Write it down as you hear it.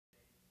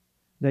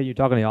No, you're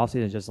talking the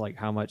offseason, just like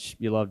how much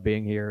you loved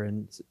being here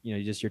and,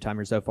 just your time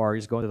here so far.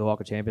 Just going to the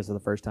Walk of Champions for the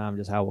first time,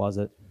 just how was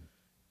it?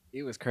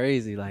 It was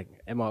crazy. Like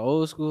at my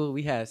old school,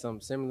 we had something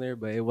similar,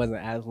 but it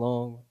wasn't as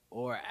long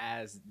or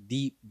as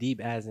deep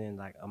as in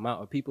like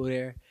amount of people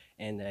there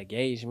and the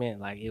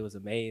engagement. Like it was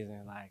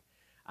amazing. Like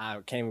I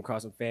came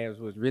across some fans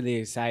who was really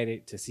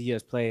excited to see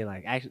us play.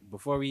 Like actually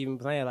before we even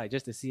playing, like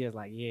just to see us,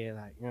 like yeah,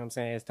 like you know what I'm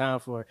saying. It's time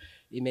for.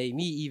 It made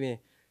me even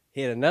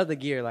hit another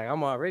gear. Like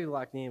I'm already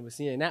locked in, but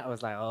seeing that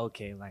was like oh,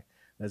 okay, like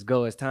let's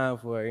go. It's time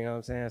for it. You know what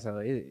I'm saying. So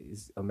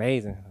it's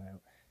amazing. Like,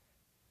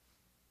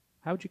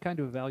 How would you kind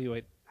of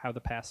evaluate how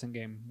the passing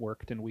game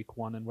worked in week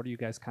one, and what are you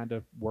guys kind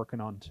of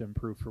working on to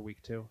improve for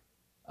week two?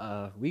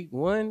 week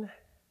one,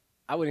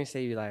 I wouldn't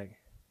say like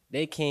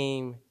they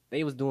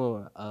was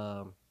doing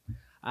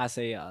I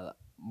say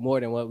more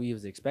than what we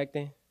was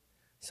expecting.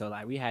 So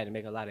like we had to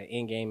make a lot of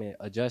in-game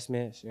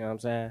adjustments, you know what I'm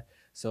saying?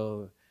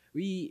 So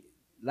we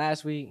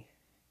last week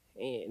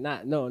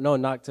not no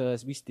knock to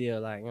us. We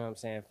still like, you know what I'm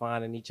saying,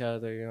 finding each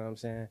other, you know what I'm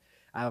saying?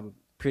 I'm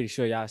pretty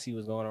sure y'all see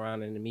what's going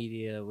around in the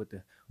media with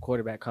the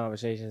quarterback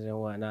conversations and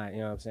whatnot, you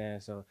know what I'm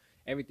saying? So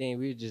everything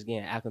we were just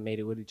getting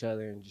acclimated with each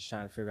other and just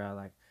trying to figure out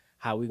like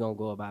how we gonna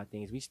go about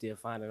things. We still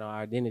finding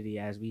our identity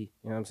as we, you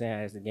know what I'm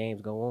saying, as the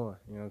games go on.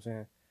 You know what I'm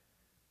saying?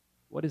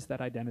 What is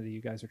that identity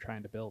you guys are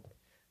trying to build?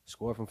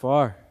 Score from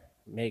far,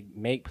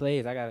 make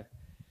plays. I got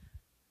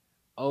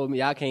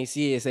y'all can't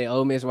see it. Say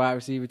Ole Miss wide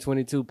receiver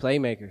 22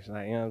 playmakers.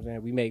 Like you know what I'm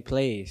saying. We make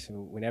plays.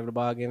 Whenever the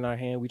ball get in our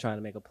hand, we trying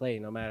to make a play.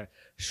 No matter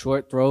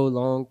short throw,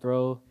 long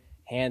throw,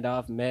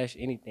 handoff, mesh,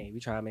 anything. We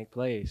try to make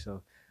plays.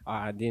 So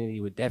our identity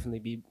would definitely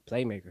be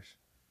playmakers.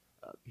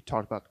 You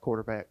talked about the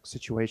quarterback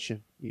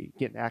situation. You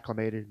getting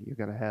acclimated. You're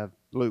going to have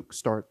Luke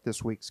start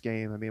this week's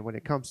game. I mean, when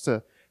it comes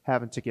to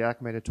having to get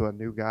acclimated to a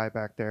new guy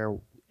back there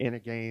in a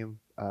game,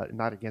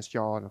 not against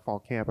y'all in a fall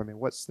camp, I mean,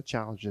 what's the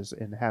challenges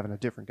in having a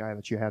different guy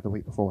that you had the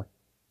week before?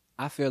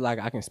 I feel like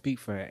I can speak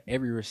for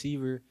every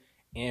receiver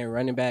and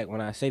running back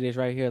when I say this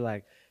right here.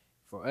 Like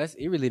for us,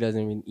 it really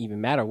doesn't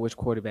even matter which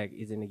quarterback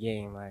is in the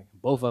game. Like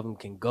both of them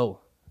can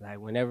go. Like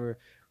whenever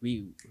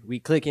we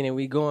clicking and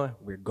we going,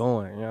 we're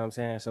going. You know what I'm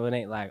saying? So it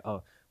ain't like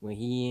oh when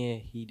he in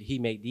he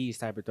make these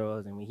type of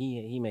throws and when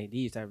he make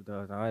these type of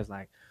throws. No, it's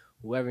like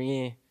whoever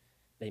in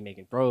they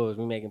making throws,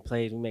 we making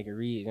plays, we making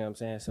reads. You know what I'm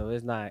saying? So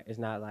it's not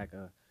like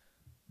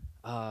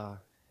a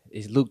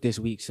it's Luke this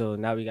week, so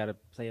now we gotta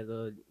play a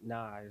little.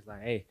 Nah, it's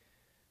like hey.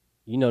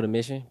 You know the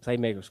mission,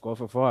 playmaker, score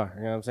from far.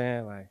 You know what I'm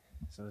saying? Like,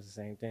 so it's the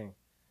same thing.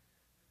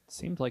 It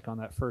seemed like on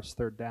that first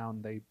third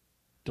down, they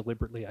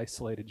deliberately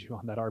isolated you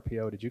on that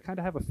RPO. Did you kind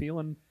of have a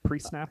feeling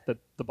pre-snap that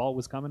the ball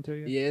was coming to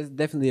you? Yeah, it's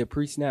definitely a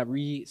pre-snap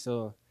read.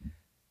 So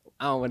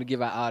I don't want to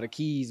give out all the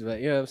keys, but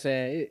you know what I'm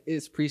saying?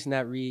 It's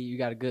pre-snap read. You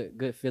got a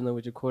good feeling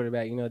with your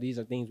quarterback. You know, these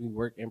are things we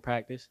work in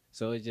practice.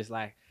 So it's just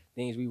like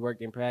things we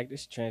worked in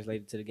practice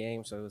translated to the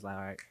game. So it was like,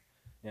 all right,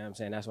 you know what I'm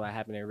saying? That's why it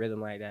happened in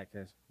rhythm like that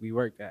because we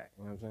worked that.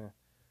 You know what I'm saying?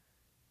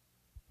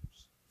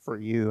 For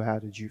you, how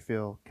did you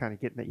feel kind of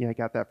getting it?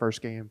 Got that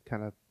first game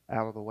kind of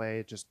out of the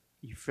way. Just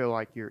you feel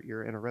like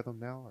you're in a rhythm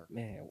now? Or?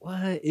 Man,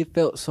 what? It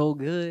felt so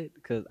good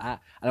because I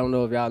don't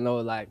know if y'all know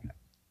like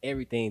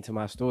everything to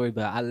my story,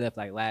 but I left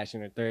like last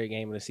year in the third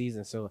game of the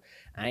season, so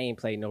I ain't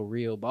played no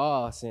real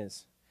ball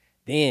since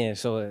then.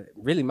 So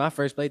really, my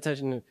first play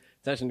touching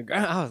the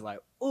ground, I was like,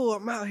 oh,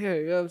 I'm out here.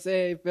 You know what I'm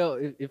saying?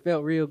 It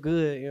felt real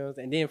good. You know what I'm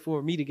saying? And then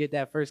for me to get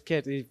that first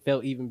catch, it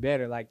felt even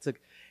better. Like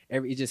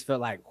it just felt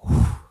like.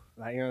 Whew,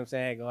 like, you know what I'm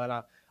saying, going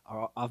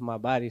off my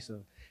body. So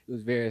it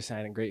was very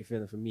exciting, great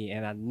feeling for me.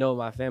 And I know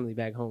my family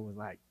back home was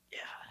like, yeah,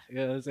 you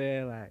know what I'm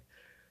saying? Like,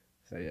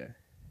 so yeah.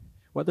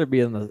 Whether it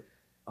be on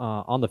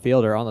the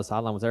field or on the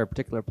sideline, was there a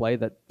particular play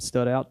that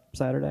stood out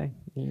Saturday?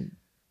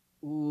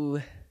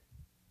 Ooh.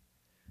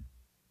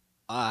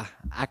 I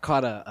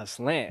caught a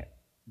slant,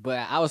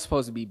 but I was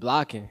supposed to be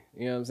blocking,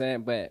 you know what I'm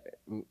saying? But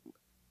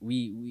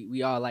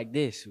we all like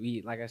this.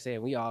 We, like I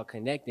said, we all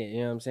connected,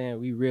 you know what I'm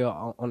saying? We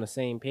real on the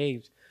same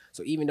page.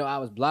 So even though I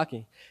was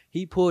blocking,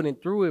 he pulled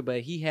and threw it,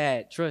 but he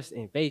had trust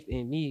and faith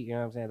in me. You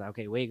know what I'm saying? Like,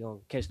 okay, Wade gonna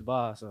catch the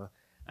ball. So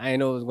I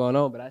didn't know what was going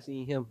on, but I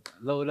seen him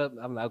load up.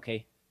 I'm like,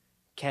 okay,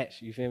 catch.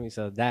 You feel me?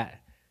 So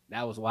that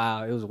was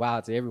wild. It was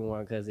wild to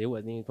everyone because it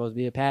wasn't even supposed to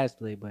be a pass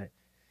play, but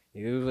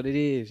it is what it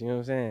is. You know what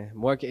I'm saying?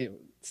 More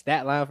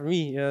stat line for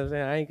me. You know what I'm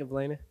saying? I ain't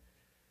complaining.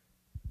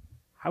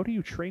 How do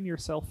you train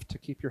yourself to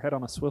keep your head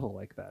on a swivel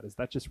like that? Is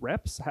that just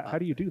reps? How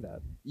do you do that?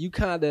 You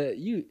kind of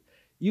you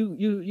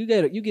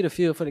get a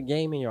feel for the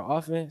game and your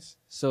offense.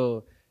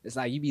 So it's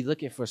like you be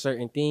looking for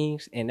certain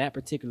things. And that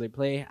particular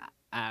play,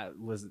 I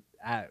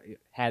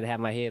had to have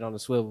my head on the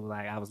swivel.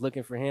 Like I was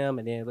looking for him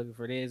and then looking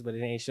for this, but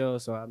it ain't sure.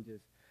 So I'm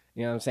just,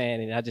 you know what I'm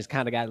saying? And I just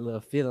kind of got a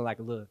little feeling, like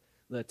a little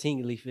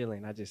tingly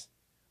feeling. I just,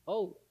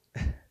 oh,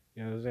 you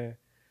know what I'm saying?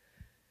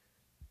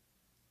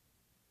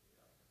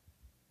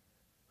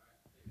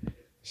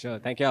 Sure.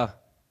 Thank y'all.